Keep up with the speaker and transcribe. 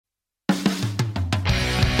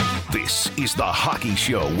This is The Hockey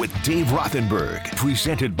Show with Dave Rothenberg,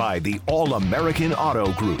 presented by the All-American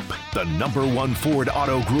Auto Group, the #1 Ford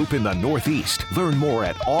auto group in the Northeast. Learn more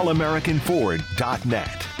at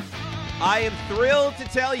allamericanford.net. I am thrilled to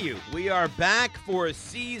tell you we are back for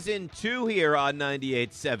Season 2 here on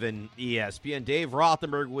 98.7 ESPN. Dave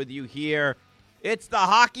Rothenberg with you here. It's The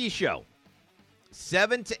Hockey Show,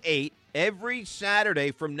 7 to 8 every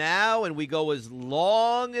Saturday from now, and we go as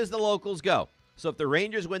long as the locals go. So if the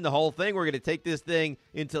Rangers win the whole thing, we're going to take this thing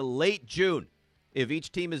into late June. If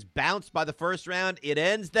each team is bounced by the first round, it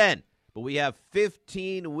ends then. But we have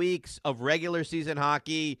 15 weeks of regular season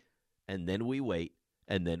hockey, and then we wait,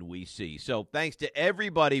 and then we see. So thanks to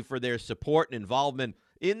everybody for their support and involvement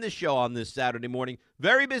in the show on this Saturday morning.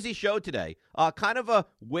 Very busy show today. Kind of a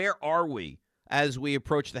where are we as we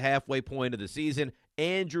approach the halfway point of the season.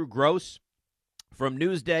 Andrew Gross from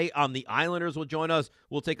Newsday on the Islanders will join us.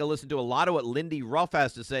 We'll take a listen to a lot of what Lindy Ruff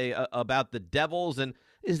has to say about the Devils, and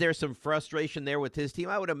is there some frustration there with his team?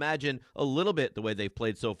 I would imagine a little bit the way they've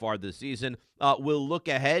played so far this season. We'll look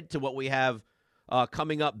ahead to what we have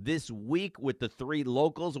coming up this week with the three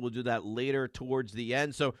locals. We'll do that later towards the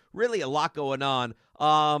end. So really a lot going on.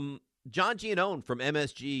 John Giannone from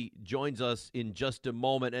MSG joins us in just a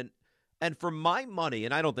moment. And for my money,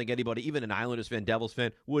 and I don't think anybody, even an Islanders fan, Devils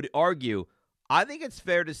fan, would argue, I think it's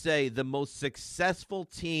fair to say the most successful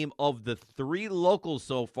team of the three locals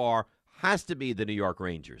so far has to be the New York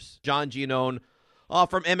Rangers. John Giannone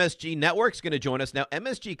from MSG Network is going to join us. Now,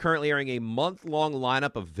 MSG currently airing a month-long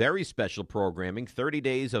lineup of very special programming, 30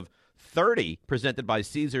 Days of 30, presented by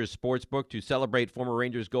Caesars Sportsbook to celebrate former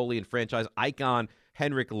Rangers goalie and franchise icon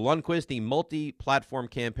Henrik Lundqvist. The multi-platform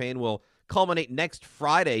campaign will culminate next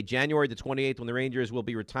Friday, January the 28th, when the Rangers will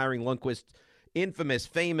be retiring Lundqvist's infamous,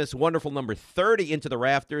 famous, wonderful number 30 into the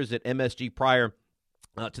rafters at MSG prior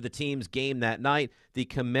to the team's game that night. The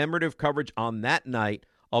commemorative coverage on that night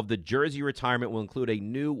of the jersey retirement will include a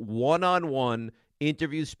new one-on-one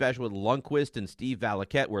interview special with Lundqvist and Steve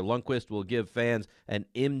Valiquette, where Lundqvist will give fans an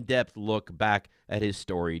in-depth look back at his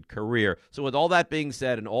storied career. So with all that being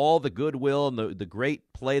said, and all the goodwill and the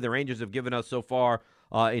great play the Rangers have given us so far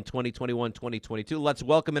in 2021-2022. Let's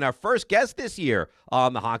welcome in our first guest this year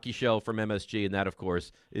on the Hockey Show from MSG, and that, of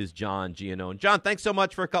course, is John Giannone. John, thanks so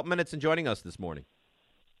much for a couple minutes and joining us this morning.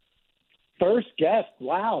 First guest,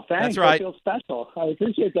 wow! Thanks. That's right. I feel special. I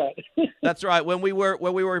appreciate that. That's right. When we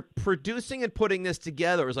were producing and putting this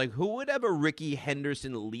together, it was like, who would have a Ricky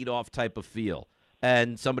Henderson leadoff type of feel?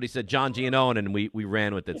 And somebody said John Giannone, and we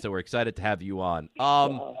ran with it. So we're excited to have you on.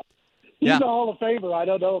 He's a Hall of Famer. I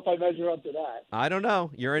don't know if I measure up to that. I don't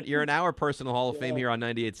know. You're in our personal Hall of Fame here on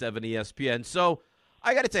 98.7 ESPN. So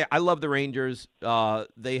I got to tell you, I love the Rangers.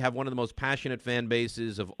 They have one of the most passionate fan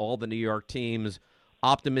bases of all the New York teams,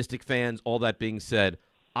 optimistic fans. All that being said,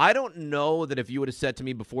 I don't know that if you would have said to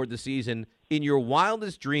me before the season, in your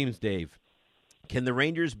wildest dreams, Dave, can the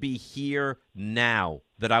Rangers be here now,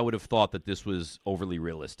 that I would have thought that this was overly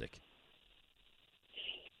realistic.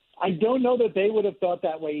 I don't know that they would have thought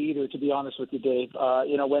that way either, to be honest with you, Dave.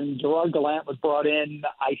 When Gerard Gallant was brought in,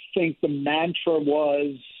 I think the mantra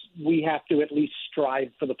was we have to at least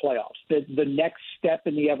strive for the playoffs. The next step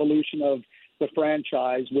in the evolution of the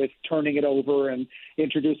franchise, with turning it over and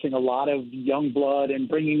introducing a lot of young blood and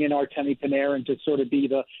bringing in Artemi Panarin to sort of be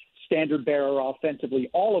the standard bearer offensively,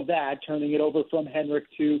 all of that, turning it over from Henrik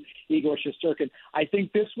to Igor Shesterkin. I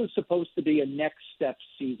think this was supposed to be a next step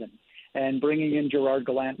season. And bringing in Gerard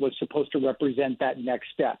Gallant was supposed to represent that next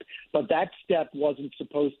step. But that step wasn't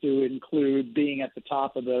supposed to include being at the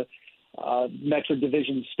top of the Metro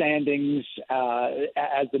Division standings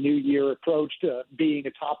as the new year approached, being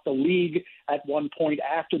atop the league at one point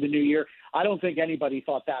after the new year. I don't think anybody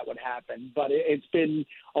thought that would happen. But it's been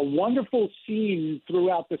a wonderful scene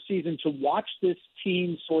throughout the season to watch this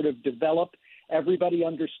team sort of develop, everybody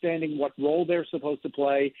understanding what role they're supposed to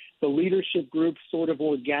play, the leadership group sort of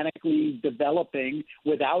organically developing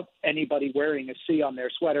without anybody wearing a C on their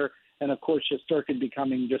sweater, and, of course, Shesterkin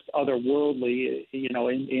becoming just otherworldly,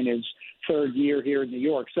 in his third year here in New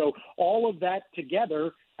York. So all of that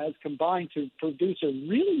together has combined to produce a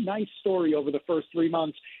really nice story over the first 3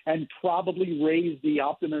 months and probably raise the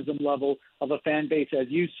optimism level of a fan base, as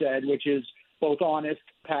you said, which is both honest,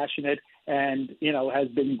 passionate, and, has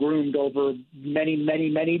been groomed over many, many,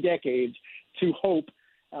 many decades to hope,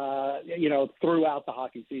 throughout the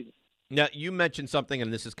hockey season. Now, you mentioned something,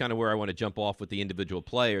 and this is kind of where I want to jump off with the individual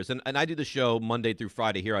players. And I do the show Monday through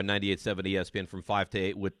Friday here on 98.7 ESPN from 5 to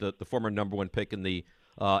 8 with the former number one pick in the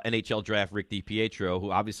NHL draft, Rick DiPietro,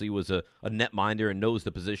 who obviously was a netminder and knows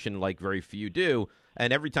the position like very few do.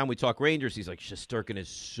 And every time we talk Rangers, he's like, Shesterkin is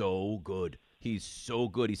so good. He's so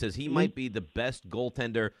good. He says he might be the best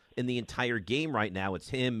goaltender in the entire game right now. It's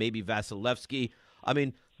him, maybe Vasilevsky. I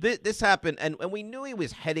mean, this happened, and we knew he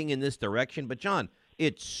was heading in this direction. But, John,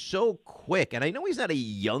 it's so quick. And I know he's not a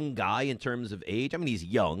young guy in terms of age. I mean, he's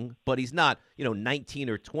young, but he's not, 19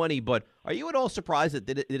 or 20. But are you at all surprised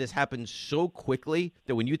that it has happened so quickly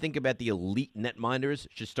that when you think about the elite netminders,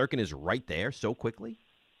 Shesterkin is right there so quickly?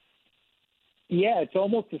 Yeah, it's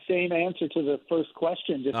almost the same answer to the first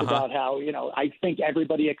question, just about how, I think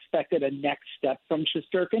everybody expected a next step from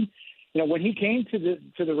Shesterkin. When he came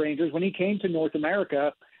to the Rangers, when he came to North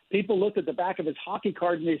America, people looked at the back of his hockey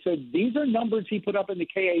card and they said, these are numbers he put up in the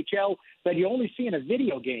KHL that you only see in a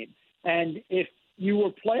video game. And if you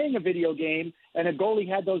were playing a video game and a goalie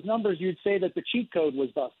had those numbers, you'd say that the cheat code was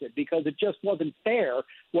busted because it just wasn't fair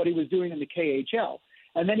what he was doing in the KHL.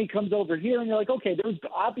 And then he comes over here and you're like, okay, there's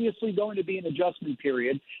obviously going to be an adjustment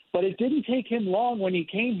period, but it didn't take him long when he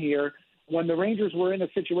came here, when the Rangers were in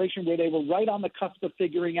a situation where they were right on the cusp of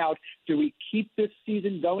figuring out, do we keep this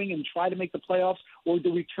season going and try to make the playoffs, or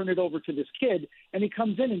do we turn it over to this kid? And he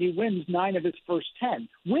comes in and he wins 9 of his first 10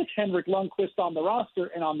 with Henrik Lundqvist on the roster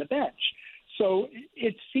and on the bench. So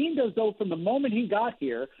it seemed as though from the moment he got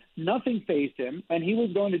here, nothing fazed him, and he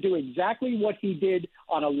was going to do exactly what he did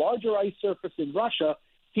on a larger ice surface in Russia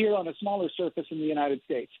here on a smaller surface in the United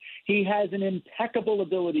States. He has an impeccable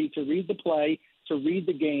ability to read the play, to read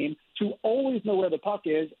the game, to always know where the puck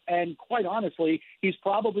is, and quite honestly, he's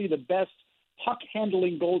probably the best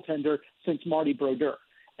puck-handling goaltender since Marty Brodeur.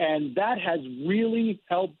 And that has really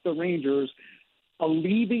helped the Rangers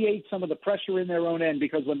alleviate some of the pressure in their own end,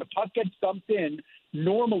 because when the puck gets dumped in,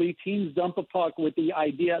 normally teams dump a puck with the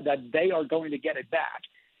idea that they are going to get it back.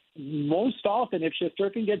 Most often, if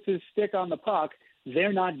Shesterkin gets his stick on the puck,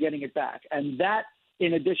 they're not getting it back. And that,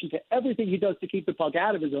 in addition to everything he does to keep the puck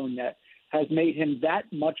out of his own net, has made him that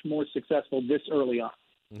much more successful this early on.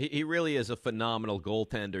 He really is a phenomenal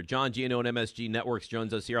goaltender. John Giannone, MSG Networks,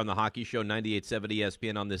 joins us here on the Hockey Show, 98.7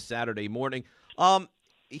 ESPN on this Saturday morning.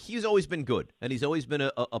 He's always been good, and he's always been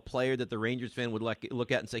a player that the Rangers fan would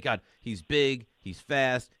look at and say, God, he's big, he's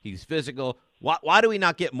fast, he's physical. Why do we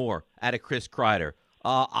not get more out of Chris Kreider?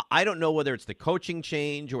 I don't know whether it's the coaching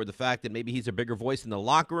change or the fact that maybe he's a bigger voice in the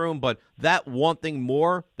locker room, but that wanting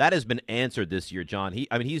more, that has been answered this year, John.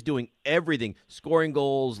 He's doing everything, scoring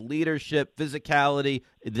goals, leadership, physicality,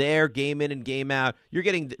 there, game in and game out. You're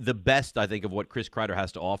getting the best, I think, of what Chris Kreider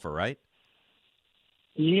has to offer, right?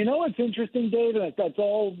 You know what's interesting, Dave? That's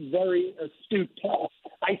all very astute talk.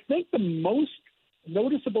 I think the most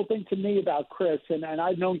noticeable thing to me about Chris, and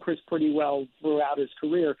I've known Chris pretty well throughout his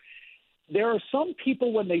career, there are some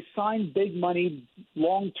people when they sign big money,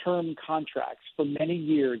 long-term contracts for many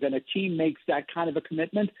years, and a team makes that kind of a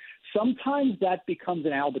commitment, sometimes that becomes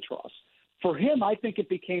an albatross. For him, I think it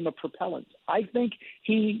became a propellant. I think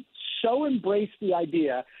he so embraced the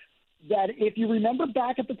idea that if you remember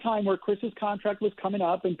back at the time where Chris's contract was coming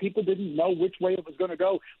up and people didn't know which way it was going to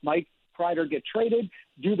go, might Kreider get traded?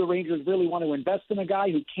 Do the Rangers really want to invest in a guy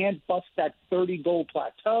who can't bust that 30-goal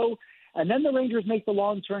plateau? And then the Rangers make the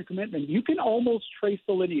long-term commitment. You can almost trace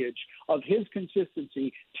the lineage of his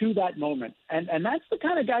consistency to that moment. And that's the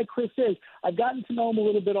kind of guy Chris is. I've gotten to know him a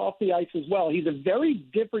little bit off the ice as well. He's a very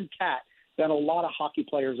different cat than a lot of hockey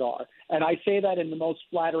players are. And I say that in the most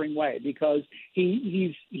flattering way because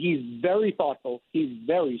he's very thoughtful. He's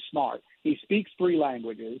very smart. He speaks 3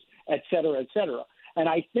 languages, et cetera, et cetera. And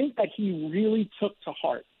I think that he really took to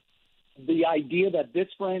heart the idea that this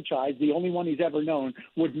franchise, the only one he's ever known,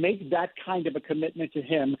 would make that kind of a commitment to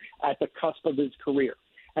him at the cusp of his career.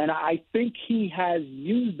 And I think he has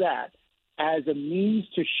used that as a means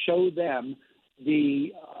to show them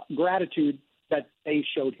the gratitude that they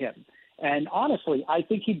showed him. And honestly, I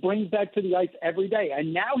think he brings that to the ice every day.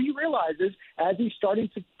 And now he realizes, as he's starting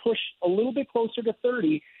to push a little bit closer to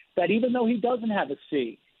 30, that even though he doesn't have a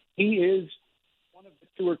C, he is one of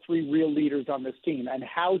the 2 or 3 real leaders on this team. And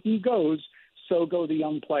how he goes, so go the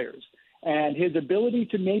young players. And his ability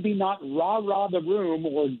to maybe not rah-rah the room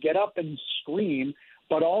or get up and scream,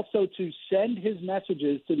 but also to send his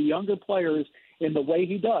messages to the younger players in the way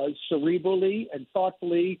he does, cerebrally and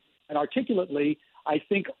thoughtfully and articulately, I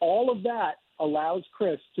think all of that allows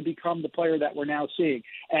Chris to become the player that we're now seeing.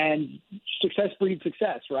 And success breeds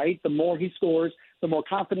success, right? The more he scores, the more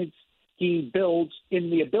confidence he builds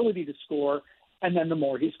in the ability to score, and then the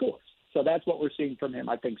more he scores. So that's what we're seeing from him,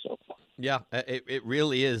 I think, so far. Yeah, it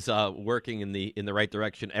really is working in the right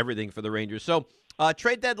direction, everything for the Rangers. So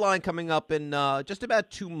trade deadline coming up in just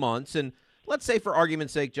about 2 months, and let's say for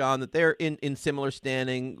argument's sake, John, that they're in similar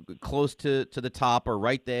standing, close to the top or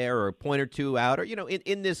right there or a point or two out, or,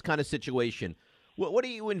 in this kind of situation. What do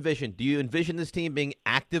you envision? Do you envision this team being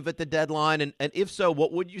active at the deadline? And if so,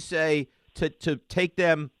 what would you say to take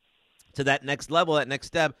them to that next level, that next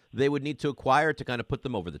step they would need to acquire to kind of put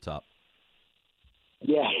them over the top?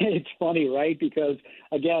 Yeah, it's funny, right? Because,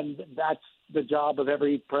 again, that's the job of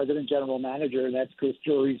every president, general manager, and that's Chris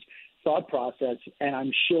Drury's thought process. And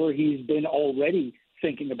I'm sure he's been already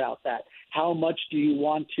thinking about that. How much do you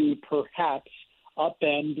want to perhaps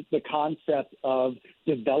upend the concept of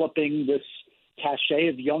developing this cachet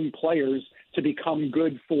of young players to become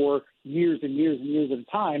good for years and years and years at a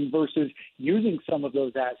time versus using some of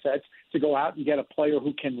those assets to go out and get a player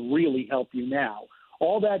who can really help you now?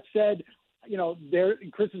 All that said,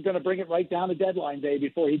 Chris is going to bring it right down to deadline day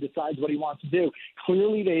before he decides what he wants to do.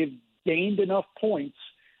 Clearly, they've gained enough points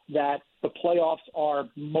that the playoffs are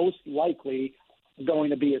most likely going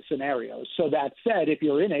to be a scenario. So that said, if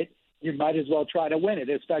you're in it, you might as well try to win it,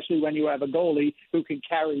 especially when you have a goalie who can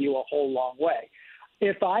carry you a whole long way.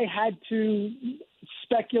 If I had to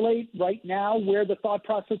speculate right now where the thought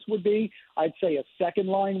process would be, I'd say a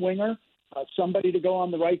second-line winger, somebody to go on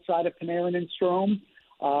the right side of Panarin and Strome.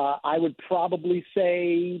 I would probably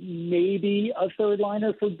say maybe a third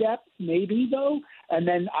liner for depth, maybe though. And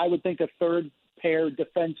then I would think a third pair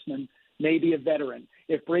defenseman, maybe a veteran.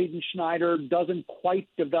 If Braden Schneider doesn't quite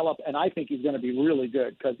develop, and I think he's going to be really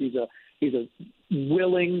good because he's a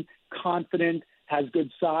willing, confident, has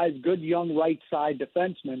good size, good young right side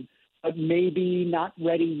defenseman, but maybe not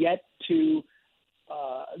ready yet to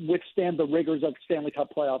withstand the rigors of Stanley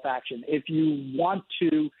Cup playoff action. If you want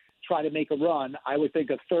to try to make a run, I would think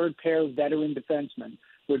a third pair veteran defenseman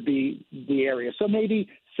would be the area. So maybe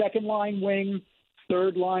second line wing,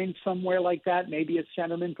 third line somewhere like that, maybe a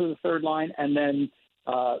centerman for the third line, and then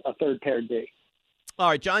a third pair D. All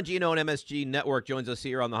right, John Gino and MSG Network joins us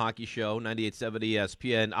here on the Hockey Show, 98.7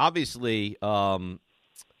 ESPN. Obviously, on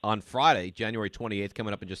Friday, January 28th,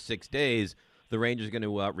 coming up in just 6 days, the Rangers are going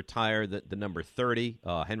to retire the number 30,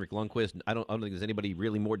 Henrik Lundqvist. I don't think there's anybody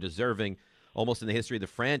really more deserving almost in the history of the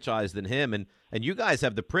franchise than him. And you guys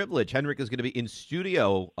have the privilege. Henrik is going to be in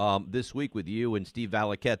studio this week with you and Steve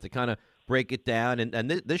Valiquette to kind of break it down. And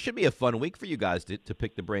this should be a fun week for you guys to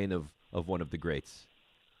pick the brain of one of the greats.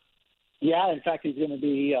 Yeah, in fact, he's going to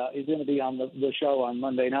be on the show on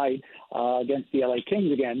Monday night against the LA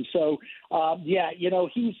Kings again. So,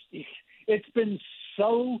 it's been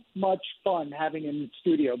so much fun having him in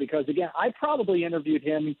studio because, again, I probably interviewed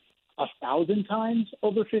him 1,000 times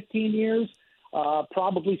over 15 years.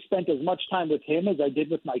 Probably spent as much time with him as I did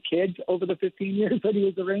with my kids over the 15 years that he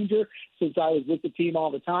was a Ranger, since I was with the team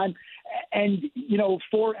all the time. And,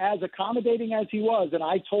 for as accommodating as he was, and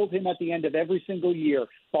I told him at the end of every single year,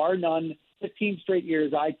 bar none, 15 straight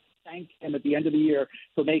years, I thanked him at the end of the year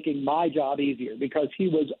for making my job easier because he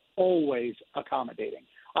was always accommodating.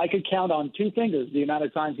 I could count on two fingers the amount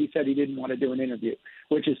of times he said he didn't want to do an interview,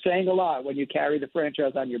 which is saying a lot when you carry the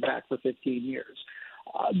franchise on your back for 15 years.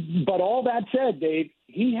 But all that said, Dave,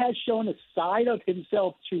 he has shown a side of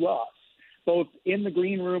himself to us, both in the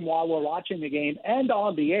green room while we're watching the game and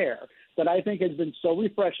on the air, that I think has been so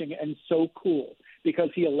refreshing and so cool because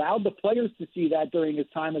he allowed the players to see that during his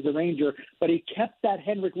time as a Ranger, but he kept that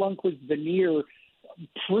Henrik Lundqvist veneer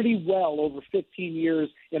pretty well over 15 years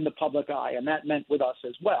in the public eye, and that meant with us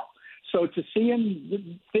as well. So to see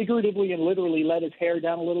him figuratively and literally let his hair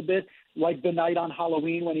down a little bit, like the night on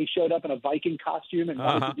Halloween when he showed up in a Viking costume and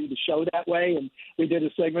wanted to do the show that way, and we did a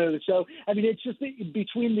segment of the show. I mean, it's just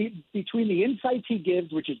between the insights he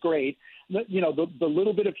gives, which is great, the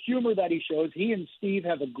little bit of humor that he shows, he and Steve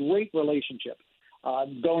have a great relationship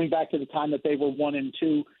going back to the time that they were 1 and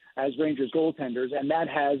 2 as Rangers goaltenders, and that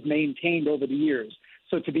has maintained over the years.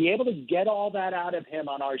 So to be able to get all that out of him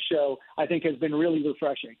on our show, I think has been really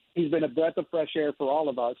refreshing. He's been a breath of fresh air for all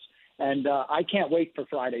of us. And I can't wait for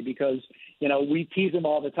Friday because, we tease him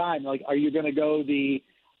all the time. Like, are you going to go the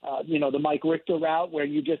Mike Richter route where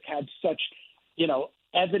you just had such,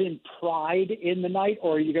 evident pride in the night,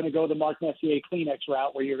 or are you going to go the Mark Messier Kleenex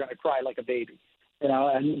route where you're going to cry like a baby?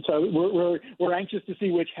 And so we're anxious to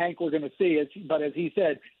see which Hank we're going to see. But as he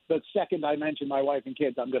said, the second I mention my wife and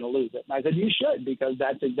kids, I'm going to lose it. And I said, you should, because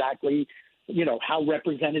that's exactly, how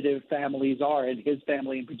representative families are, and his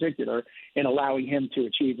family in particular, in allowing him to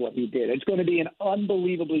achieve what he did. It's going to be an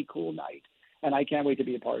unbelievably cool night, and I can't wait to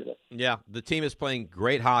be a part of it. Yeah, the team is playing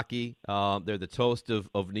great hockey. They're the toast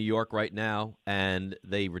of New York right now, and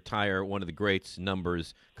they retire one of the greats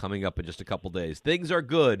numbers coming up in just a couple days. Things are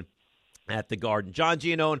good at the Garden. John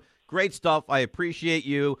Giannone, great stuff. I appreciate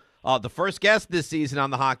you. The first guest this season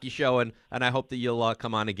on the Hockey Show, and I hope that you'll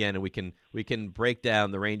come on again and we can break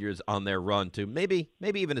down the Rangers on their run to maybe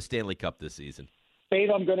even a Stanley Cup this season. Babe,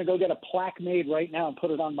 I'm going to go get a plaque made right now and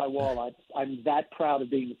put it on my wall. I'm that proud of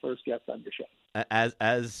being the first guest on your show.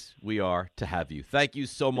 As we are to have you. Thank you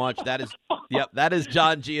so much. That is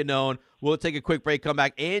John Giannone. We'll take a quick break, come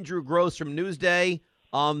back. Andrew Gross from Newsday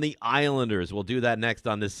on the Islanders. We'll do that next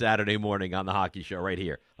on this Saturday morning on the Hockey Show right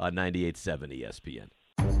here on 98.7 ESPN.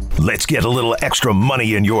 Let's get a little extra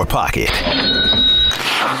money in your pocket.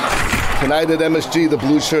 Tonight at MSG, the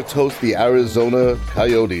Blue Shirts host the Arizona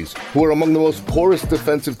Coyotes, who are among the most porous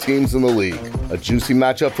defensive teams in the league. A juicy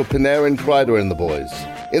matchup for Panarin, Kreider, and the boys.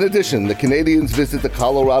 In addition, the Canadiens visit the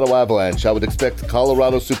Colorado Avalanche. I would expect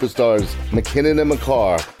Colorado superstars McKinnon and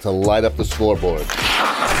Makar to light up the scoreboard.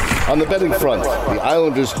 On the betting front, the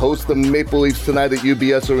Islanders host the Maple Leafs tonight at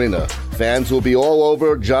UBS Arena. Fans will be all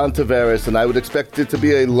over John Tavares, and I would expect it to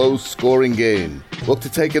be a low-scoring game. Look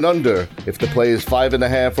to take an under if the play is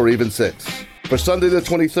 5.5 or even 6. For Sunday the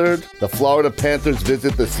 23rd, the Florida Panthers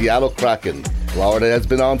visit the Seattle Kraken. Florida has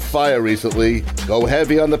been on fire recently. Go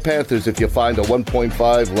heavy on the Panthers if you find a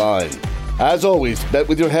 1.5 line. As always, bet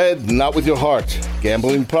with your head, not with your heart.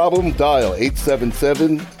 Gambling problem? Dial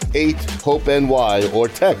 877-8-HOPE-NY or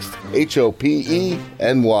text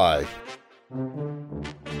HOPE-NY.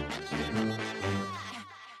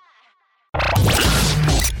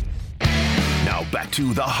 Now back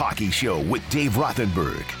to the Hockey Show with Dave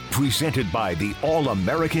Rothenberg, presented by the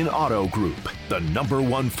All-American Auto Group, the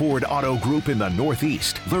 #1 Ford auto group in the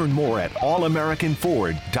Northeast. Learn more at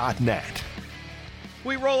allamericannford.net.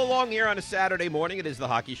 We roll along here on a Saturday morning. It is the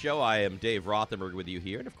Hockey Show. I am Dave Rothenberg with you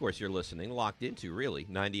here. And, of course, you're listening, locked into, really,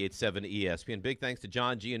 98.7 ESPN. Big thanks to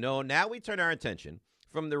John Giannone. Now we turn our attention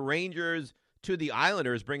from the Rangers to the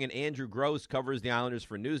Islanders, bringing Andrew Gross, covers the Islanders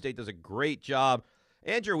for Newsday, does a great job.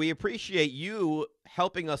 Andrew, we appreciate you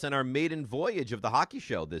helping us on our maiden voyage of the Hockey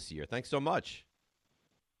Show this year. Thanks so much.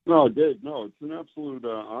 No, Dave, it's an absolute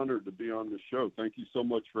honor to be on the show. Thank you so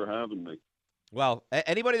much for having me. Well,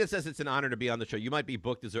 anybody that says it's an honor to be on the show, you might be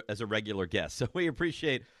booked as a regular guest. So we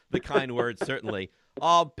appreciate the kind words, certainly.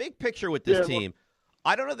 Big picture with this team.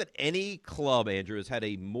 I don't know that any club, Andrew, has had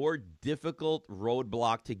a more difficult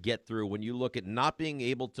roadblock to get through when you look at not being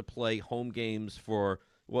able to play home games for,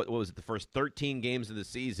 what was it, the first 13 games of the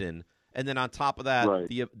season. And then on top of that, right,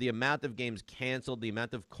 the amount of games canceled, the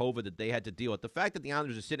amount of COVID that they had to deal with. The fact that the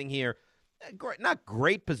Islanders are sitting here, not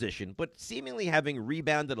great position, but seemingly having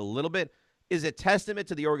rebounded a little bit, is a testament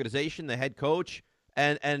to the organization, the head coach,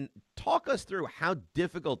 and talk us through how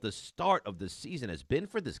difficult the start of the season has been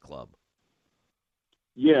for this club.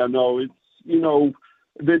 Yeah, no, it's,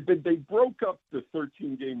 they broke up the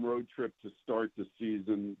 13-game road trip to start the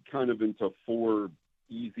season kind of into 4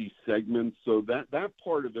 easy segments, so that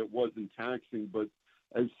part of it wasn't taxing, but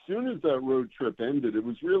as soon as that road trip ended, it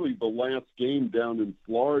was really the last game down in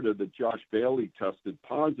Florida that Josh Bailey tested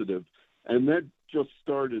positive, and that just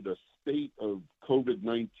started a spate of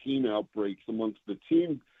COVID-19 outbreaks amongst the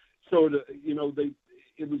team. So,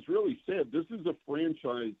 it was really sad. This is a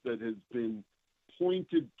franchise that has been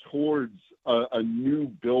pointed towards a new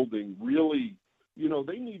building. Really,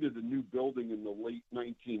 they needed a new building in the late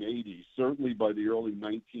 1980s, certainly by the early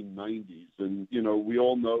 1990s. And, we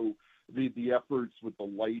all know the efforts with the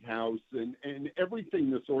Lighthouse and everything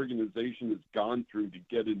this organization has gone through to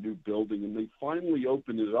get a new building. And they finally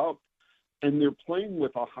opened it up. And they're playing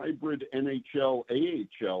with a hybrid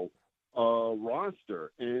NHL-AHL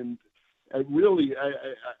roster. And I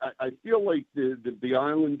feel like the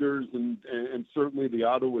Islanders and certainly the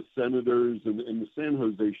Ottawa Senators and the San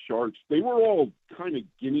Jose Sharks, they were all kind of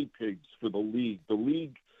guinea pigs for the league. The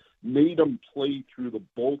league made them play through the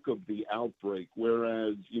bulk of the outbreak,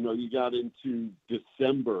 whereas, you got into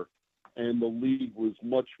December and the league was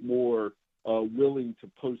much more willing to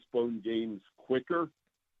postpone games quicker.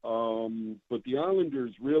 But the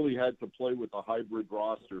Islanders really had to play with a hybrid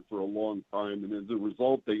roster for a long time, and as a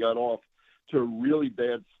result, they got off to a really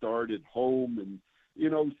bad start at home. And,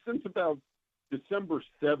 since about December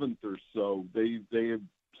 7th or so, they have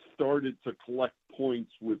started to collect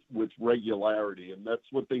points with regularity, and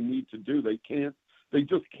that's what they need to do. They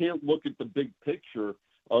just can't look at the big picture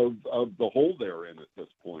of the hole they're in at this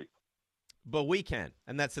point. But we can,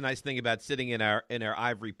 and that's the nice thing about sitting in our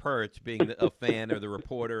ivory perch, being a fan or the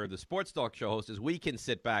reporter or the sports talk show host, is we can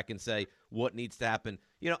sit back and say what needs to happen.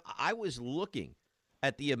 I was looking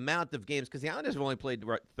at the amount of games, because the Islanders have only played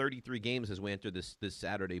 33 games as we enter this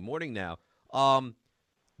Saturday morning now.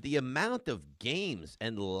 The amount of games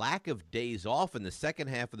and lack of days off in the second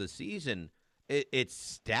half of the season, it's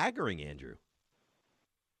staggering, Andrew.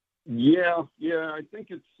 Yeah, I think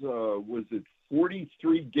it's, was it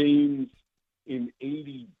 43 games in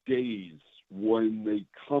 80 days when they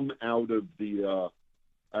come out of the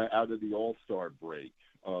out of the All-Star break,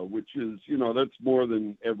 which is, that's more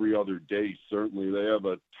than every other day. Certainly, they have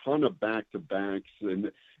a ton of back-to-backs,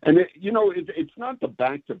 and it's not the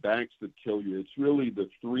back-to-backs that kill you. It's really the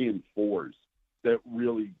 3 and 4s that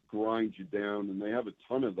really grind you down, and they have a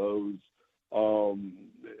ton of those.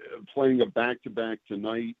 Playing a back-to-back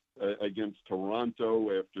tonight against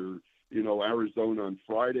Toronto after, Arizona on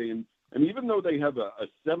Friday. And even though they have a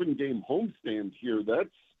 7-game homestand here,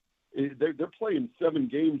 they're playing 7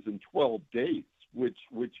 games in 12 days, which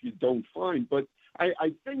you don't find. But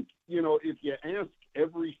I think, if you ask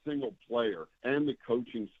every single player and the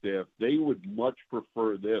coaching staff, they would much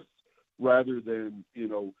prefer this rather than,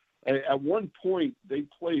 at one point they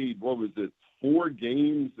played, 4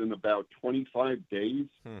 games in about 25 days,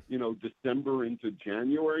 December into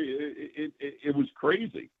January. It was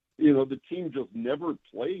crazy. The team just never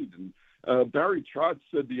played. And Barry Trotz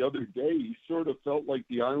said the other day he sort of felt like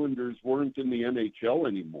the Islanders weren't in the NHL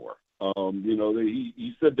anymore.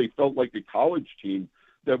 He said they felt like a college team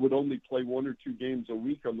that would only play 1 or 2 games a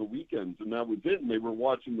week on the weekends, and that was it. And they were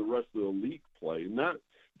watching the rest of the league play, and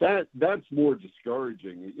that's more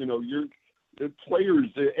discouraging. Players,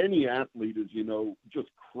 any athlete, as just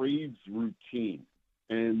craves routine.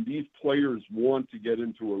 And these players want to get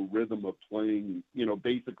into a rhythm of playing,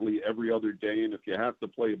 basically every other day. And if you have to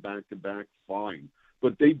play a back-to-back, fine.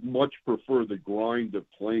 But they'd much prefer the grind of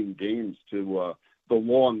playing games to the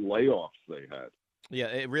long layoffs they had. Yeah,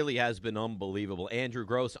 it really has been unbelievable. Andrew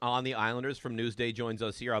Gross on the Islanders from Newsday joins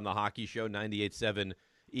us here on the Hockey Show, 98.7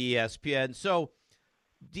 ESPN. So,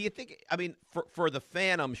 do you think, for the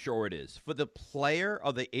fan, I'm sure it is. For the player,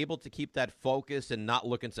 are they able to keep that focus and not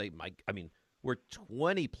look and say, we're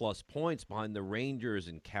 20-plus points behind the Rangers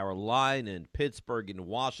and Carolina and Pittsburgh and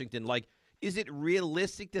Washington. Is it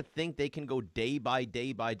realistic to think they can go day by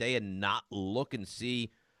day by day and not look and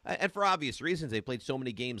see? And for obvious reasons, they played so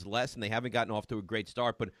many games less and they haven't gotten off to a great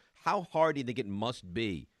start. But how hard do you think it must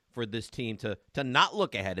be for this team to not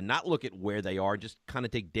look ahead and not look at where they are, just kind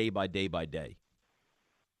of take day by day by day?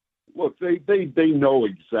 Look, they know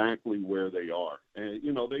exactly where they are. And,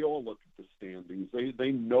 they all look at the standings.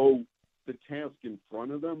 They know the task in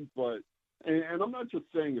front of them. And I'm not just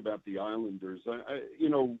saying about the Islanders.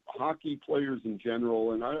 Hockey players in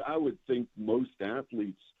general, and I would think most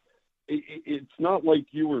athletes, it's not like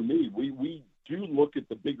you or me. We do look at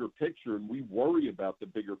the bigger picture, and we worry about the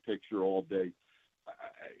bigger picture all day.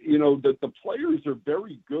 The players are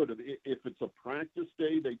very good. If it's a practice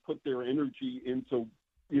day, they put their energy into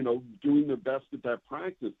doing their best at that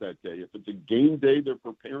practice that day. If it's a game day, they're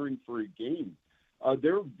preparing for a game.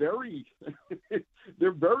 They're very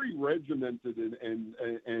regimented and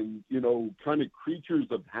kind of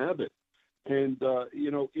creatures of habit. And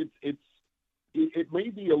it may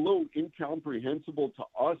be a little incomprehensible to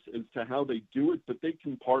us as to how they do it, but they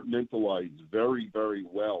compartmentalize very, very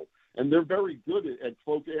well. And they're very good at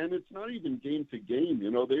focus. And it's not even game to game.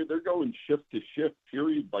 They're going shift to shift,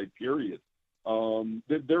 period by period.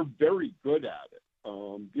 They're very good at it.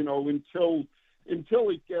 Until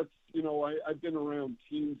it gets, I've been around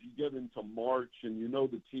teams, you get into March and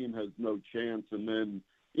the team has no chance, and then,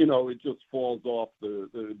 it just falls off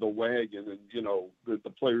the wagon and, the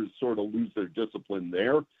players sort of lose their discipline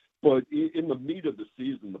there. But in the meat of the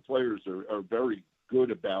season, the players are very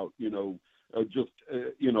good about,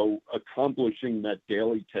 accomplishing that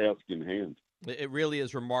daily task in hand. It really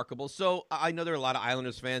is remarkable. So I know there are a lot of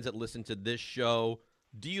Islanders fans that listen to this show.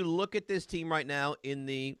 Do you look at this team right now in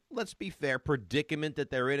the, let's be fair, predicament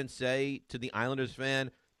that they're in and say to the Islanders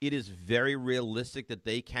fan, it is very realistic that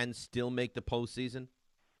they can still make the postseason?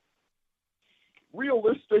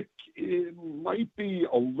 Realistic, it might be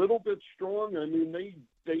a little bit strong.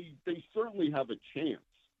 They certainly have a chance.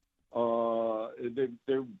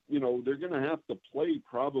 They're going to have to play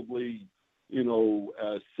probably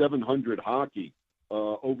 700 hockey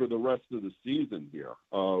over the rest of the season here,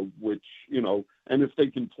 which, and if they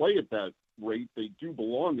can play at that rate, they do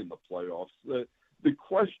belong in the playoffs. The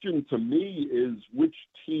question to me is, which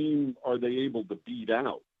team are they able to beat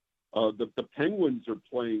out? The Penguins are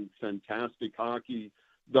playing fantastic hockey.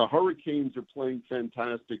 The Hurricanes are playing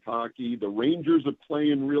fantastic hockey. The Rangers are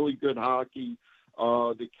playing really good hockey.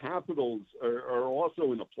 The Capitals are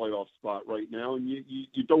also in a playoff spot right now, and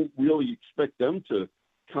you don't really expect them to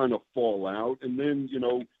kind of fall out. And then,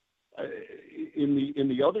 in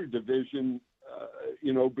the other division,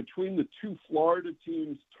 between the two Florida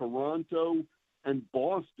teams, Toronto and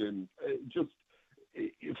Boston, just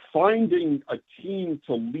finding a team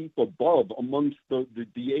to leap above amongst the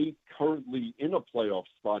 8 currently in a playoff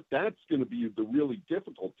spot, that's going to be the really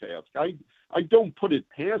difficult task. I don't put it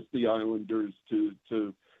past the Islanders to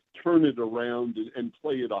turn it around and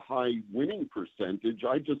play at a high winning percentage.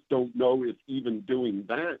 I just don't know if even doing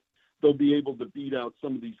that, they'll be able to beat out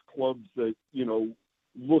some of these clubs that,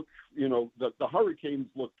 look, the Hurricanes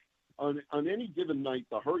look, on any given night,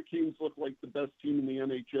 the Hurricanes look like the best team in the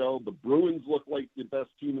NHL. The Bruins look like the best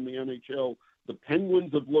team in the NHL. The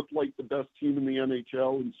Penguins have looked like the best team in the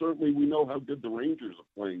NHL, and certainly we know how good the Rangers are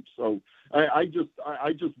playing. So I just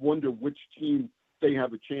wonder which team they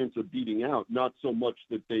have a chance of beating out, not so much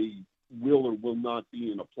that they will or will not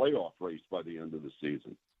be in a playoff race by the end of the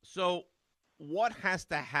season. So what has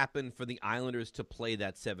to happen for the Islanders to play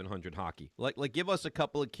that 700 hockey? Like give us a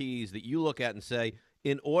couple of keys that you look at and say,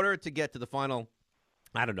 in order to get to the final,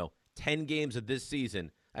 10 games of this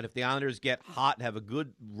season, and if the Islanders get hot and have a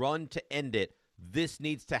good run to end it, this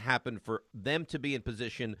needs to happen for them to be in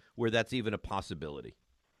position where that's even a possibility.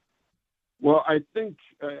 Well, I think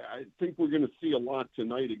we're going to see a lot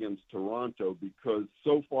tonight against Toronto, because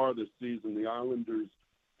so far this season, the Islanders,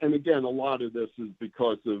 and again, a lot of this is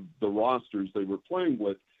because of the rosters they were playing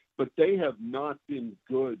with, but they have not been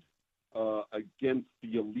good against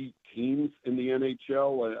the elite teams in the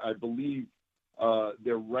NHL. I believe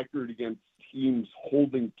their record against teams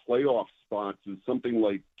holding playoff spots is something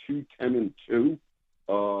like 2-10-2.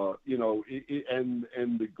 And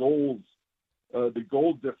the goals, the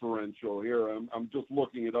goal differential here. I'm just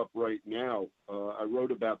looking it up right now. I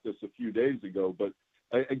wrote about this a few days ago, but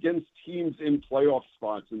against teams in playoff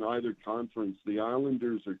spots in either conference, the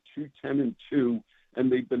Islanders are 2-10-2. And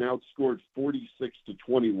they've been outscored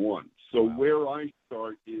 46-21. So wow. Where I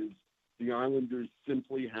start is the Islanders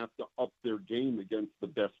simply have to up their game against the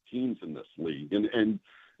best teams in this league. And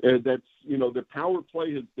that's, the power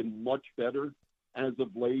play has been much better as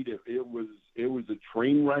of late. It was a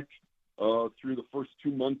train wreck through the first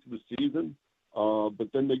 2 months of the season. But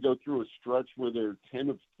then they go through a stretch where they're 10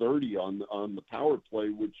 of 30 on the power play,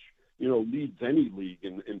 which, leads any league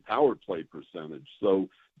in power play percentage. So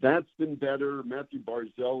that's been better. Matthew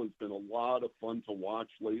Barzal has been a lot of fun to watch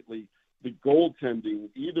lately. The goaltending,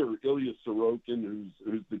 either Ilya Sorokin,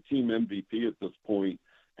 who's the team MVP at this point,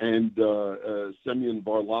 and Semyon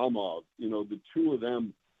Varlamov, the two of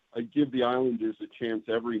them give the Islanders a chance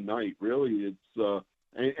every night. Really, it's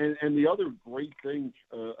and the other great thing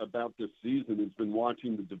about this season has been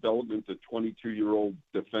watching the development of 22-year-old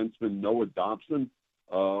defenseman Noah Dobson.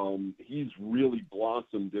 He's really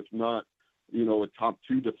blossomed, if not, a top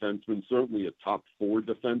 2 defenseman, certainly a top 4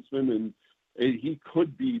 defenseman. And he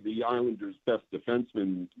could be the Islanders' best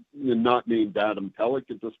defenseman, not named Adam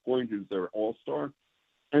Pelech at this point, who's their all-star.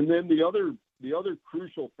 And then the other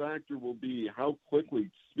crucial factor will be how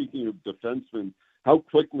quickly, speaking of defensemen, how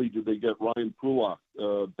quickly do they get Ryan Pulock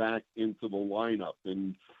back into the lineup?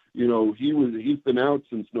 And, he's been out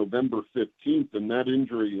since November 15th, and that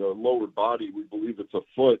injury, lower body, we believe it's a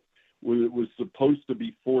foot, was supposed to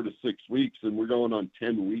be 4 to 6 weeks, and we're going on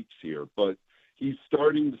 10 weeks here. But he's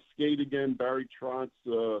starting to skate again. Barry Trotz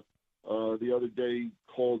the other day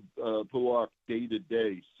called Pulock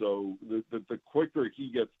day-to-day. So the quicker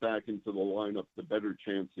he gets back into the lineup, the better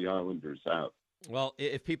chance the Islanders have. Well,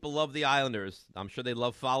 if people love the Islanders, I'm sure they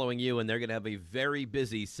love following you, and they're going to have a very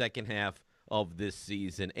busy second half of this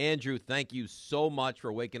season. Andrew, thank you so much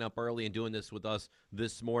for waking up early and doing this with us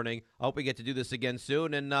this morning. I hope we get to do this again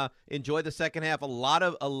soon, and enjoy the second half. A lot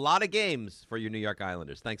of games for your New York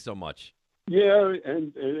Islanders. Thanks so much. Yeah,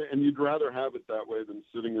 and you'd rather have it that way than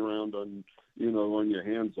sitting around on your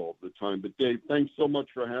hands all the time. But Dave, thanks so much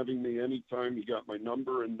for having me. Anytime, you got my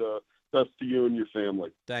number, and best to you and your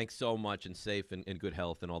family. Thanks so much, and safe and good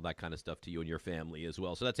health and all that kind of stuff to you and your family as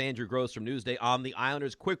well. So that's Andrew Gross from Newsday on the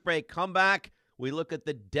Islanders. Quick break, come back. We look at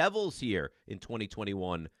the Devils here in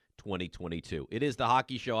 2021-2022. It is the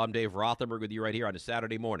Hockey Show. I'm Dave Rothenberg with you right here on a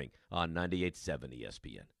Saturday morning on 98.7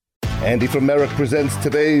 ESPN. Andy from Merrick presents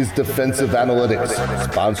today's Defensive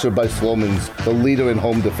Analytics, sponsored by Slomin's, the leader in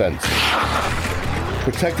home defense.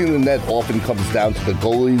 Protecting the net often comes down to the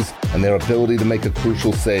goalies and their ability to make a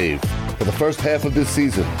crucial save. For the first half of this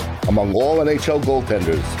season, among all NHL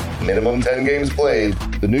goaltenders, minimum 10 games played,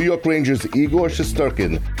 the New York Rangers' Igor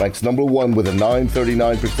Shesterkin ranks number 1 with a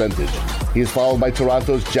 .939 percentage. He is followed by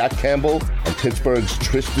Toronto's Jack Campbell and Pittsburgh's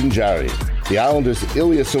Tristan Jarry. The Islanders'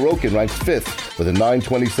 Ilya Sorokin ranks 5th with a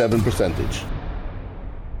 .927 percentage.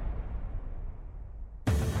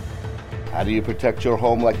 How do you protect your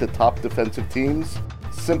home like the top defensive teams?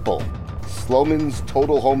 Simple. Slomin's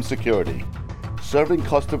Total Home Security. Serving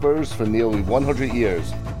customers for nearly 100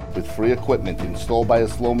 years with free equipment installed by a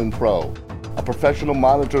Slomin Pro. A professional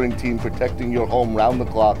monitoring team protecting your home round the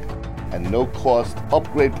clock, and no-cost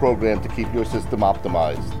upgrade program to keep your system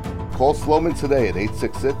optimized. Call Slomin today at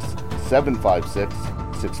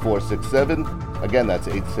 866-756-6666 866-756-6467. Again, that's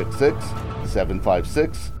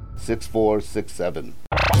 866-756-6467.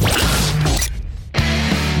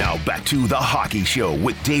 Now back to the Hockey Show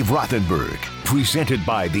with Dave Rothenberg, presented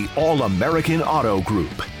by the All-American Auto Group,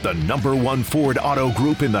 the #1 Ford auto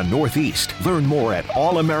group in the Northeast. Learn more at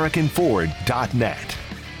allamericanford.net.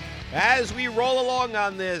 As we roll along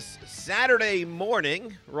on this Saturday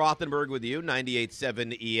morning, Rothenberg with you,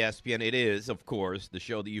 98.7 ESPN. It is, of course, the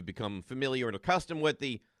show that you've become familiar and accustomed with,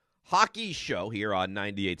 the Hockey Show here on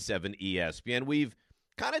 98.7 ESPN. We've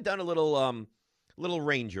kind of done a little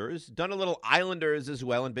Rangers, done a little Islanders as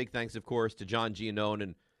well, and big thanks, of course, to John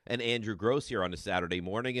Giannone and Andrew Gross here on a Saturday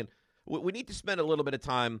morning. And we need to spend a little bit of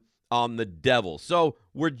time on the Devils. So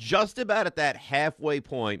we're just about at that halfway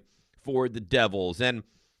point for the Devils, and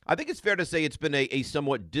I think it's fair to say it's been a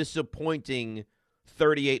somewhat disappointing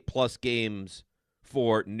 38-plus games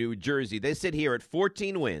for New Jersey. They sit here at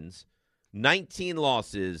 14 wins, 19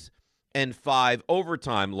 losses, and 5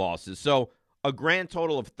 overtime losses. So a grand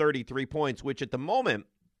total of 33 points, which at the moment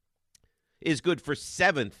is good for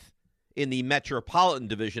 7th in the Metropolitan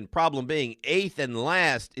Division. Problem being, 8th and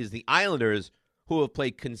last is the Islanders, who have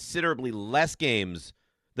played considerably less games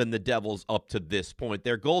than the Devils up to this point.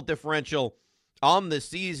 Their goal differential on the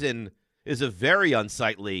season is a very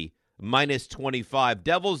unsightly -25.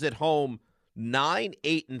 Devils at home,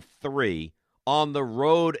 9-8-3. On the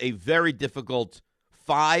road, a very difficult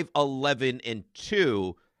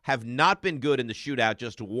 5-11-2. Have not been good in the shootout,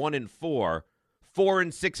 just 1-4.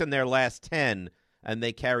 4-6 in their last 10, and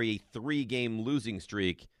they carry a 3-game losing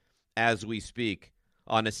streak as we speak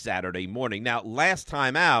on a Saturday morning. Now, last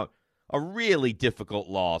time out, a really difficult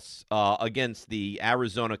loss against the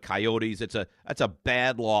Arizona Coyotes. That's a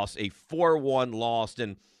bad loss, a 4-1 loss.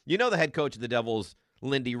 And you know the head coach of the Devils,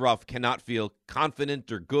 Lindy Ruff, cannot feel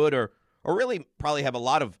confident or good or really probably have a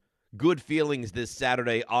lot of good feelings this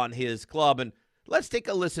Saturday on his club. And let's take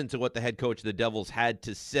a listen to what the head coach of the Devils had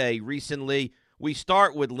to say recently. We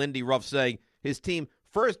start with Lindy Ruff saying his team,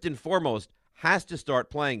 first and foremost, has to start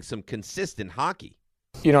playing some consistent hockey.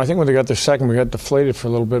 You know, I think when they got their second, we got deflated for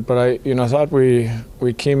a little bit, but I thought we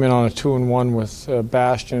came in on a 2-1 with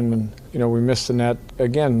Bastian, and, we missed the net.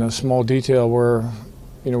 Again, a small detail where,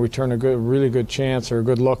 we turned a really good chance or a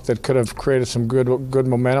good look that could have created some good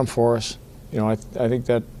momentum for us. I think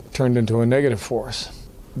that turned into a negative for us.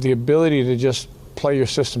 The ability to just play your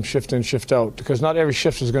system shift in, shift out, because not every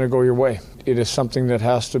shift is going to go your way. It is something that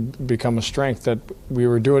has to become a strength. That we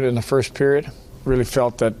were doing it in the first period. Really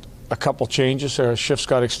felt that a couple changes, our shifts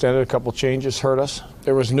got extended, a couple changes hurt us.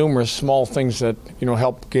 There was numerous small things that,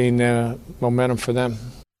 helped gain momentum for them.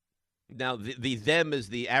 Now, the them is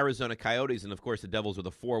the Arizona Coyotes, and of course the Devils with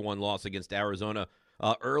a 4-1 loss against Arizona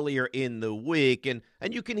earlier in the week. And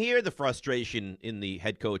you can hear the frustration in the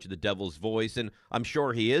head coach of the Devils' voice, and I'm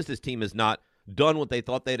sure he is. This team has not done what they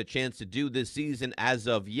thought they had a chance to do this season as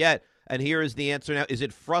of yet. And here is the answer now. Is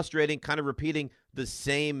it frustrating kind of repeating the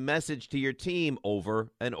same message to your team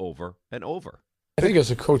over and over and over? I think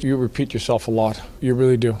as a coach, you repeat yourself a lot. You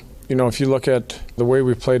really do. If you look at the way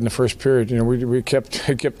we played in the first period, we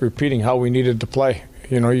kept repeating how we needed to play.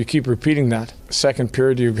 You keep repeating that. Second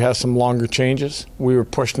period, you have some longer changes. We were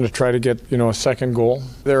pushing to try to get, a second goal.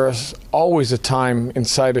 There is always a time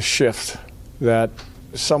inside a shift that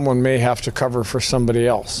someone may have to cover for somebody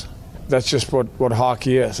else. That's just what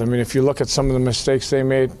hockey is. I mean, if you look at some of the mistakes they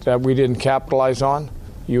made that we didn't capitalize on,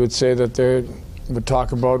 you would say that they would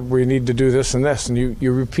talk about we need to do this and this, and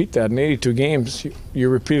you repeat that. In 82 games, you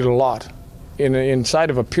repeat it a lot. Inside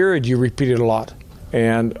of a period, you repeat it a lot.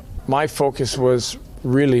 And my focus was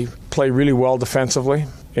really play really well defensively,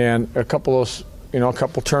 and a couple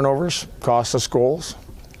turnovers cost us goals,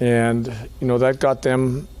 and that got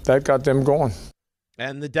them going.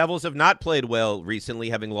 And the Devils have not played well recently,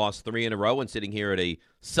 having lost 3 in a row and sitting here at a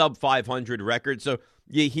sub-500 record. So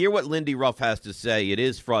you hear what Lindy Ruff has to say. It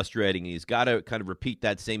is frustrating. He's got to kind of repeat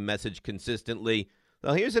that same message consistently.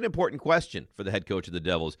 Now, here's an important question for the head coach of the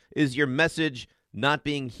Devils. Is your message not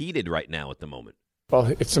being heeded right now at the moment? Well,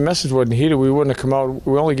 if the message wasn't heeded, we wouldn't have come out.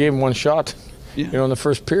 We only gave him one shot. In the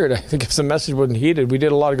first period. I think if the message wasn't heeded, we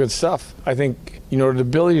did a lot of good stuff. I think, the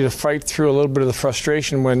ability to fight through a little bit of the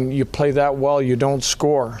frustration when you play that well, you don't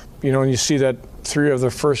score. And you see that 3 of the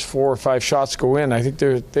first 4 or 5 shots go in. I think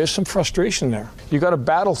there's some frustration there. You got to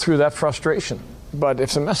battle through that frustration. But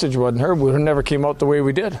if the message wasn't heard, we would have never came out the way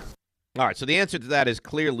we did. All right, so the answer to that is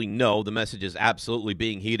clearly no. The message is absolutely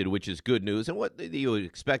being heeded, which is good news. And what do you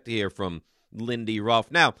expect to hear from Lindy Ruff?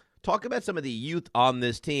 Now, talk about some of the youth on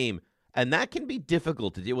this team. And that can be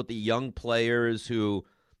difficult to deal with the young players who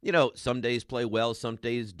some days play well, some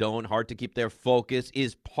days don't. Hard to keep their focus.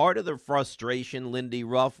 Is part of the frustration, Lindy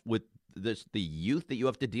Ruff, with the youth that you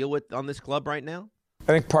have to deal with on this club right now?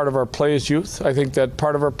 I think part of our play is youth. I think that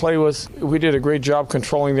part of our play was we did a great job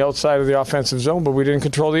controlling the outside of the offensive zone, but we didn't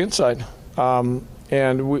control the inside.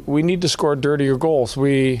 And we need to score dirtier goals.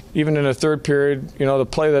 Even in the third period, the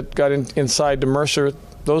play that got inside to Mercer,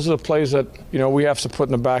 those are the plays that, we have to put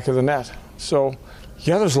in the back of the net. So,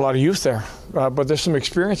 yeah, there's a lot of youth there. But there's some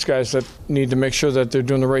experienced guys that need to make sure that they're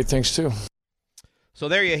doing the right things too. So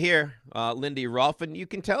there you hear Lindy Ruff, and you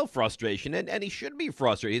can tell frustration, and he should be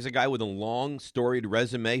frustrated. He's a guy with a long, storied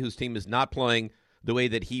resume whose team is not playing the way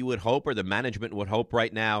that he would hope or the management would hope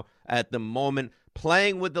right now at the moment,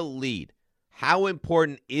 playing with the lead. How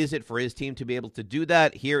important is it for his team to be able to do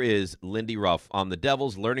that? Here is Lindy Ruff on the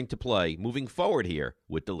Devils learning to play, moving forward here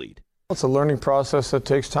with the lead. It's a learning process that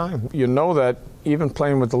takes time. You know that even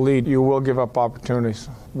playing with the lead, you will give up opportunities.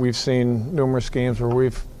 We've seen numerous games where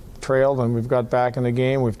we've trailed and we've got back in the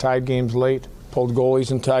game. We've tied games late, pulled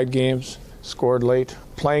goalies in tied games, scored late.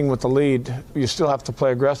 Playing with the lead, you still have to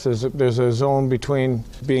play aggressive. There's a zone between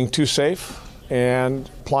being too safe and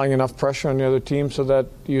applying enough pressure on the other team so that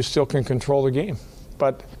you still can control the game.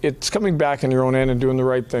 But it's coming back in your own end and doing the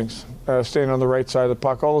right things, staying on the right side of the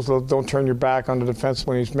puck. All those, don't turn your back on the defense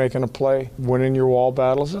when he's making a play, winning your wall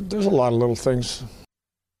battles. There's a lot of little things.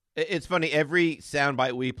 It's funny, every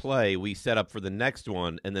soundbite we play, we set up for the next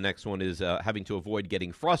one, and the next one is having to avoid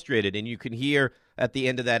getting frustrated. And you can hear at the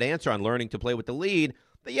end of that answer on learning to play with the lead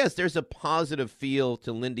that, yes, there's a positive feel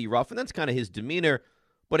to Lindy Ruff, and that's kind of his demeanor.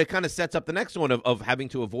 But it kind of sets up the next one of having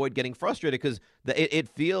to avoid getting frustrated because it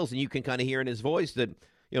feels, and you can kind of hear in his voice that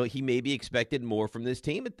he maybe expected more from this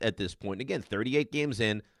team at this point. Again, 38 games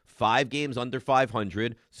in, 5 games under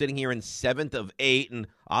 500, sitting here in 7th of 8, and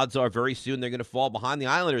odds are very soon they're going to fall behind the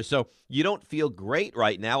Islanders. So you don't feel great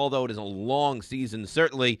right now, although it is a long season.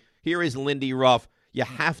 Certainly, here is Lindy Ruff. You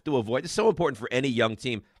have to avoid. It's so important for any young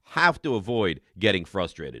team. Have to avoid getting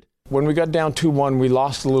frustrated. When we got down 2-1, we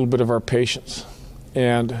lost a little bit of our patience.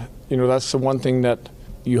 And, that's the one thing that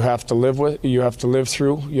you have to live with, you have to live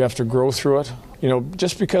through, you have to grow through it.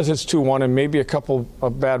 Just because it's 2-1 and maybe a couple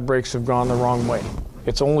of bad breaks have gone the wrong way.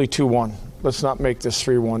 It's only 2-1. Let's not make this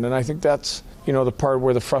 3-1. And I think that's, the part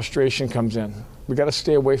where the frustration comes in. We got to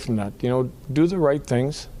stay away from that. Do the right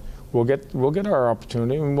things. We'll get our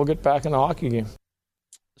opportunity and we'll get back in the hockey game.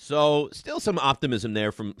 So still some optimism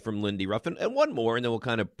there from Lindy Ruff. And one more, and then we'll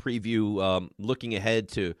kind of preview looking ahead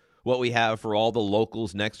to what we have for all the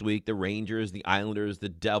locals next week, the Rangers, the Islanders, the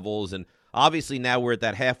Devils. And obviously now we're at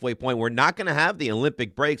that halfway point. We're not going to have the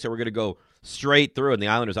Olympic break, so we're going to go straight through. And the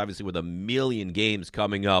Islanders obviously with 1 million games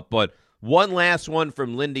coming up. But one last one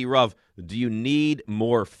from Lindy Ruff. Do you need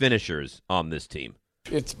more finishers on this team?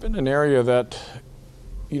 It's been an area that,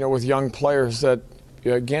 with young players that,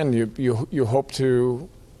 again, you hope to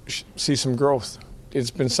see some growth.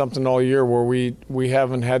 It's been something all year where we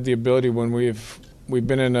haven't had the ability when we've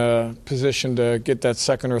been in a position to get that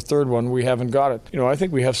second or third one. We haven't got it. I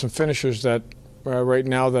think we have some finishers that right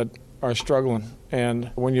now that are struggling.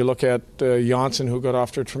 And when you look at Janssen, who got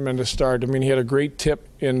off to a tremendous start, he had a great tip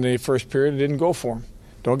in the first period. It didn't go for him.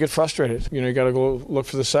 Don't get frustrated. You got to go look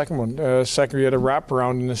for the second one. Second, he had a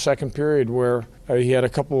wraparound in the second period where he had a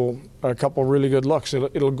couple really good looks.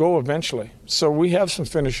 It'll go eventually. So we have some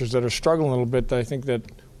finishers that are struggling a little bit that I think that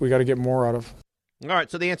we got to get more out of. All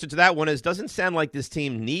right, so the answer to that one is doesn't sound like this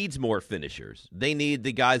team needs more finishers. They need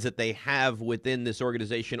the guys that they have within this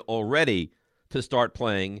organization already to start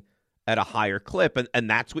playing at a higher clip, and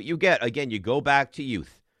that's what you get. Again, you go back to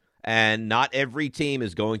youth, and not every team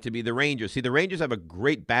is going to be the Rangers. See, the Rangers have a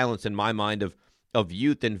great balance in my mind of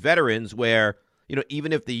youth and veterans where,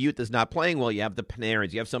 even if the youth is not playing well, you have the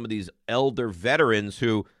Panarins, you have some of these elder veterans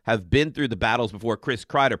who have been through the battles before. Chris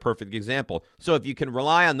Kreider, perfect example. So if you can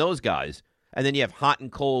rely on those guys, and then you have hot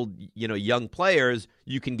and cold, young players,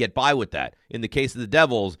 you can get by with that. In the case of the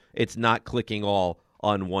Devils, it's not clicking all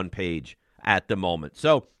on one page at the moment.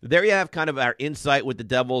 So there you have kind of our insight with the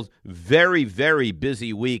Devils. Very, very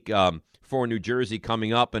busy week for New Jersey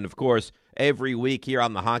coming up. And, of course, every week here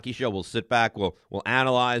on the Hockey Show, we'll sit back, we'll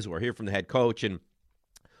analyze, we'll hear from the head coach, and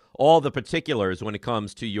all the particulars when it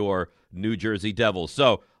comes to your New Jersey Devils.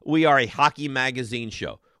 So we are a hockey magazine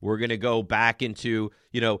show. We're going to go back into,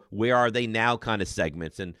 where are they now kind of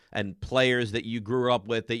segments and players that you grew up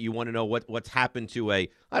with that you want to know what's happened to I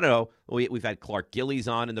don't know, we've had Clark Gillies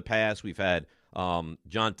on in the past. We've had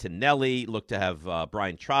John Tonelli. Look to have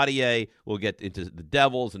Brian Trottier. We'll get into the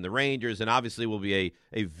Devils and the Rangers, and obviously will be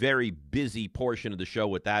a very busy portion of the show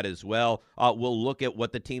with that as well. We'll look at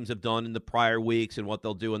what the teams have done in the prior weeks and what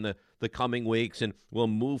they'll do in the coming weeks, and we'll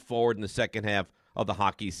move forward in the second half of the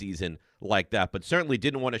hockey season like that. But certainly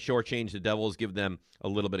didn't want to shortchange the Devils, give them a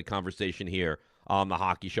little bit of conversation here on the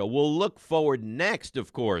hockey show. We'll look forward next,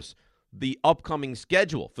 of course, the upcoming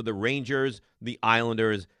schedule for the Rangers, the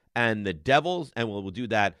Islanders, and the Devils, and we'll do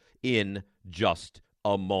that in just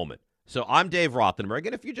a moment. So I'm Dave Rothenberg,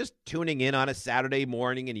 and if you're just tuning in on a Saturday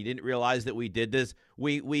morning and you didn't realize that we did this,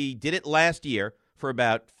 we did it last year for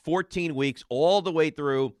about 14 weeks, all the way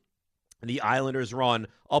through the Islanders' run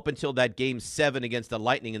up until that Game 7 against the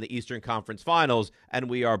Lightning in the Eastern Conference Finals, and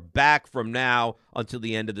we are back from now until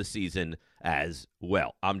the end of the season as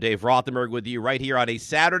well. I'm Dave Rothenberg with you right here on a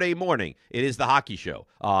Saturday morning. It is the Hockey Show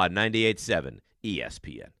on 98.7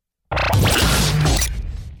 ESPN.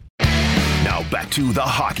 Now back to the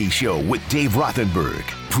Hockey Show with Dave Rothenberg,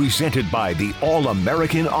 presented by the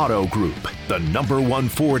All-American Auto Group, the #1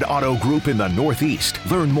 Ford auto group in the Northeast.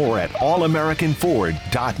 Learn more at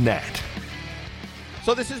allamericaford.net.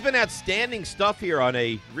 So this has been outstanding stuff here on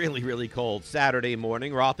a really, really cold Saturday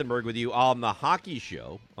morning. Rothenberg with you on the Hockey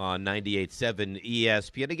Show on 98.7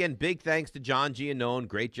 ESPN. Again, big thanks to John Giannone.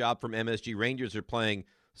 Great job from MSG. Rangers are playing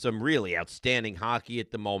some really outstanding hockey at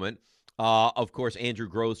the moment. Of course, Andrew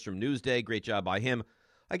Gross from Newsday. Great job by him.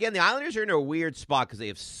 Again, the Islanders are in a weird spot because they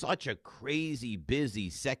have such a crazy, busy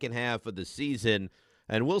second half of the season.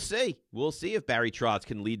 And we'll see. We'll see if Barry Trotz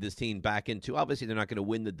can lead this team back into, obviously they're not going to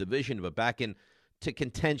win the division, but back into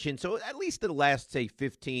contention. So at least the last, say,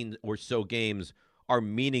 15 or so games are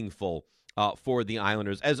meaningful for the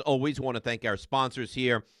Islanders. As always, want to thank our sponsors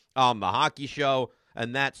here on the Hockey Show.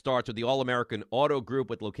 And that starts with the All-American Auto Group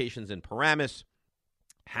with locations in Paramus,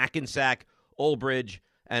 Hackensack, Old Bridge,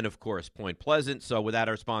 and, of course, Point Pleasant. So without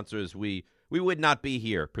our sponsors, we would not be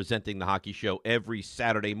here presenting the Hockey Show every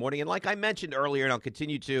Saturday morning. And like I mentioned earlier, and I'll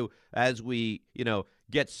continue to as we,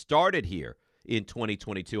 get started here in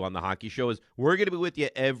 2022 on the Hockey Show, is we're going to be with you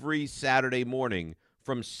every Saturday morning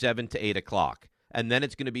from 7 to 8 o'clock. And then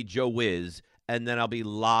it's going to be Joe Wiz, and then I'll be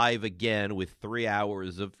live again with 3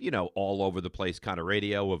 hours of, all over the place kind of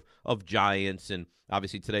radio of Giants. And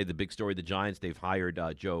obviously today, the big story, the Giants, they've hired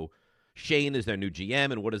Joe Shane as their new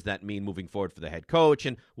GM, and what does that mean moving forward for the head coach?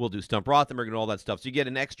 And we'll do Stump Rothenberg and all that stuff. So you get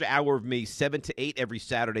an extra hour of me, 7 to 8 every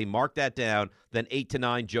Saturday. Mark that down. Then 8 to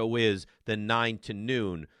 9, Joe Wiz. Then 9 to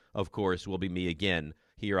noon, of course, will be me again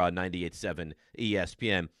here on 98.7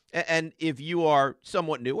 ESPN. And if you are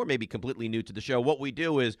somewhat new or maybe completely new to the show, what we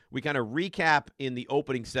do is we kind of recap in the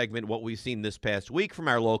opening segment what we've seen this past week from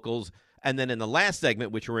our locals. And then in the last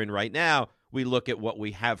segment, which we're in right now, we look at what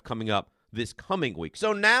we have coming up this coming week.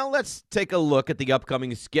 So now let's take a look at the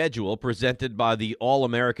upcoming schedule presented by the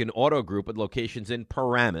All-American Auto Group with locations in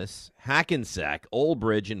Paramus, Hackensack, Old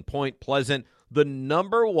Bridge, and Point Pleasant. The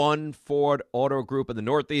 #1 Ford Auto Group in the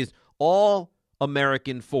Northeast,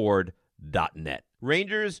 allamericaford.net.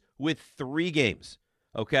 Rangers with 3 games,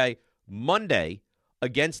 okay? Monday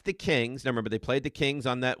against the Kings. Now, remember, they played the Kings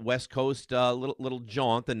on that West Coast little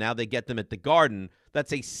jaunt, and now they get them at the Garden.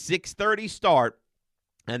 That's a 6:30 start,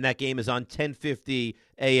 and that game is on 10:50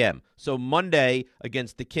 a.m. So Monday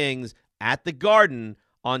against the Kings at the Garden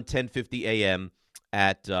on 10:50 a.m.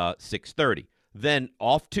 at 6:30. Then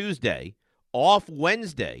off Tuesday, off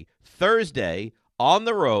Wednesday, Thursday on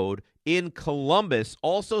the road in Columbus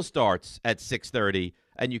also starts at 6:30,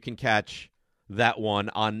 and you can catch that one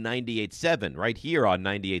on 98.7 right here on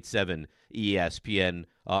 98.7 ESPN.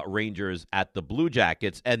 Rangers at the Blue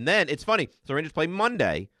Jackets. And then it's funny. So Rangers play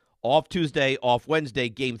Monday, off Tuesday, off Wednesday,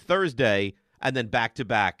 game Thursday, and then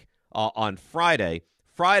back-to-back on Friday.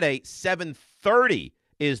 Friday, 7:30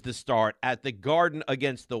 is the start at the Garden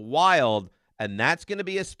against the Wild, and that's going to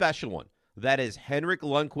be a special one. That is Henrik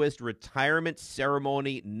Lundqvist retirement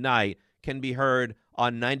ceremony night. Can be heard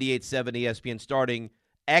on 98.7 ESPN starting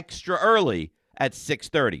extra early at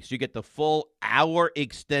 6:30. So you get the full hour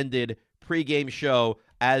extended pregame show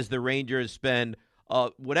as the Rangers spend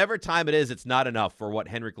whatever time it is. It's not enough for what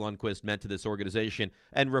Henrik Lundqvist meant to this organization.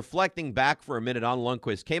 And reflecting back for a minute on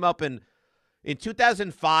Lundqvist, came up in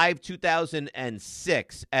 2005,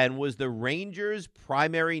 2006, and was the Rangers'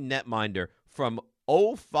 primary netminder from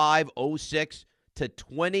 05-06 to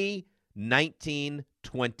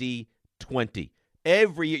 2019-2020.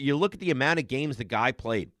 Every year, you look at the amount of games the guy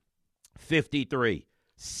played, 53,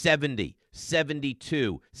 70,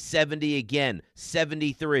 72, 70 again,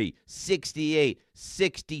 73, 68,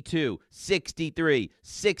 62, 63,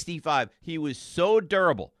 65. He was so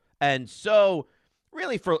durable and so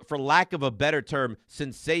really, for lack of a better term,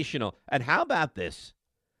 sensational. And how about this?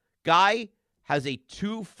 Guy has a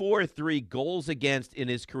 243 goals against in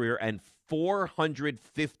his career and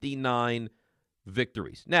 459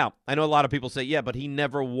 victories. Now, I know a lot of people say, yeah, but he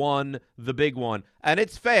never won the big one. And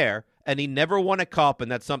it's fair. And he never won a cup,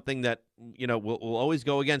 and that's something that, will always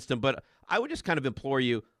go against him. But I would just kind of implore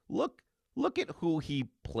you, look at who he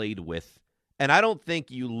played with. And I don't think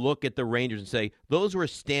you look at the Rangers and say, those were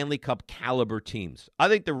Stanley Cup caliber teams. I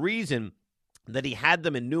think the reason that he had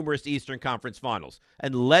them in numerous Eastern Conference finals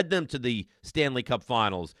and led them to the Stanley Cup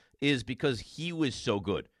finals is because he was so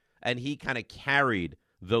good. And he kind of carried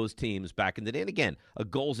those teams back in the day. And again, a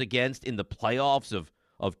goals against in the playoffs of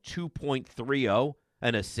 2.30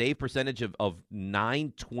 and a save percentage of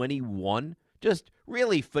 .921. Just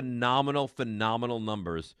really phenomenal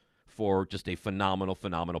numbers for just a phenomenal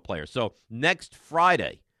player. So next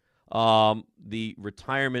Friday, the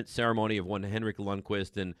retirement ceremony of one Henrik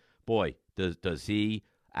Lundqvist, and boy, does he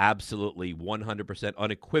absolutely 100%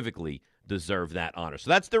 unequivocally deserve that honor. So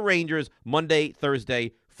that's the Rangers, Monday,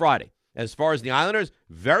 Thursday, Friday. As far as the Islanders,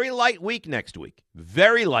 very light week next week.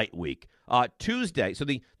 Very light week. Tuesday, so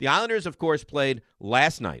the Islanders, of course, played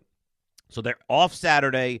last night. So they're off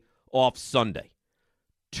Saturday, off Sunday.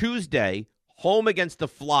 Tuesday, home against the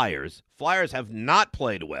Flyers. Flyers have not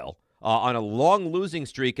played well on a long losing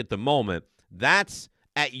streak at the moment. That's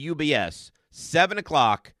at UBS, 7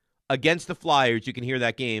 o'clock against the Flyers. You can hear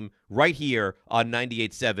that game right here on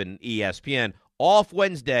 98.7 ESPN. Off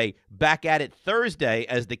Wednesday, back at it Thursday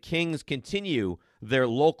as the Kings continue their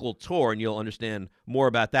local tour, and you'll understand more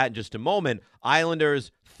about that in just a moment.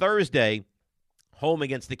 Islanders Thursday, home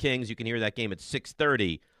against the Kings. You can hear that game at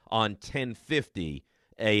 6:30 on 10:50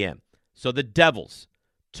 a.m. So the Devils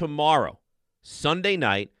tomorrow, Sunday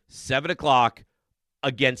night, 7 o'clock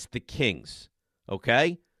against the Kings.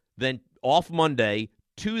 Okay? Then off Monday,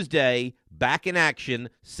 Tuesday, back in action,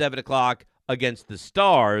 7 o'clock against the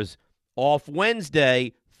Stars. Off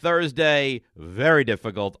Wednesday, Thursday, very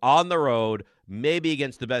difficult, on the road, maybe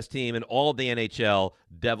against the best team in all of the NHL.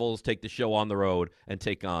 Devils take the show on the road and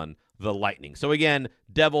take on the Lightning. So again,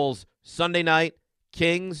 Devils Sunday night,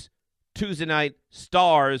 Kings Tuesday night,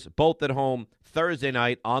 Stars both at home, Thursday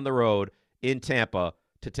night on the road in Tampa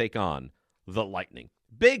to take on the Lightning.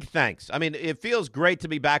 Big thanks. I mean, it feels great to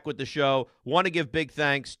be back with the show. Want to give big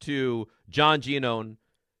thanks to John Giannone,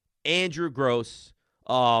 Andrew Gross,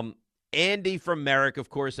 Andy from Merrick, of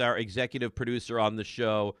course, our executive producer on the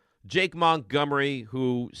show, Jake Montgomery,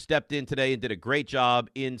 who stepped in today and did a great job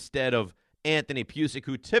instead of Anthony Pusick,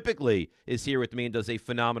 who typically is here with me and does a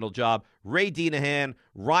phenomenal job, Ray Dinahan,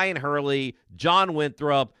 Ryan Hurley, John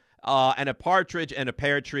Winthrop, and a partridge and a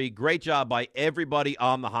pear tree. Great job by everybody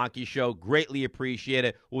on the Hockey Show. Greatly appreciate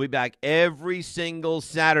it. We'll be back every single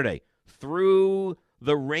Saturday through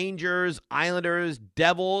the Rangers, Islanders,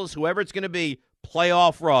 Devils, whoever it's going to be,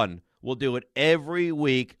 playoff run. We'll do it every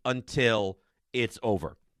week until it's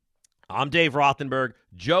over. I'm Dave Rothenberg.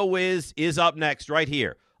 Joe Wiz is up next right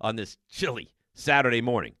here on this chilly Saturday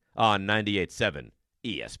morning on 98.7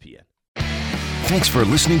 ESPN. Thanks for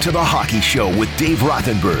listening to The Hockey Show with Dave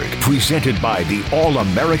Rothenberg, presented by the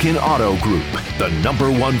All-American Auto Group, the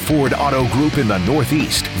 #1 Ford auto group in the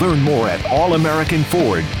Northeast. Learn more at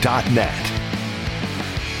allamericanford.net.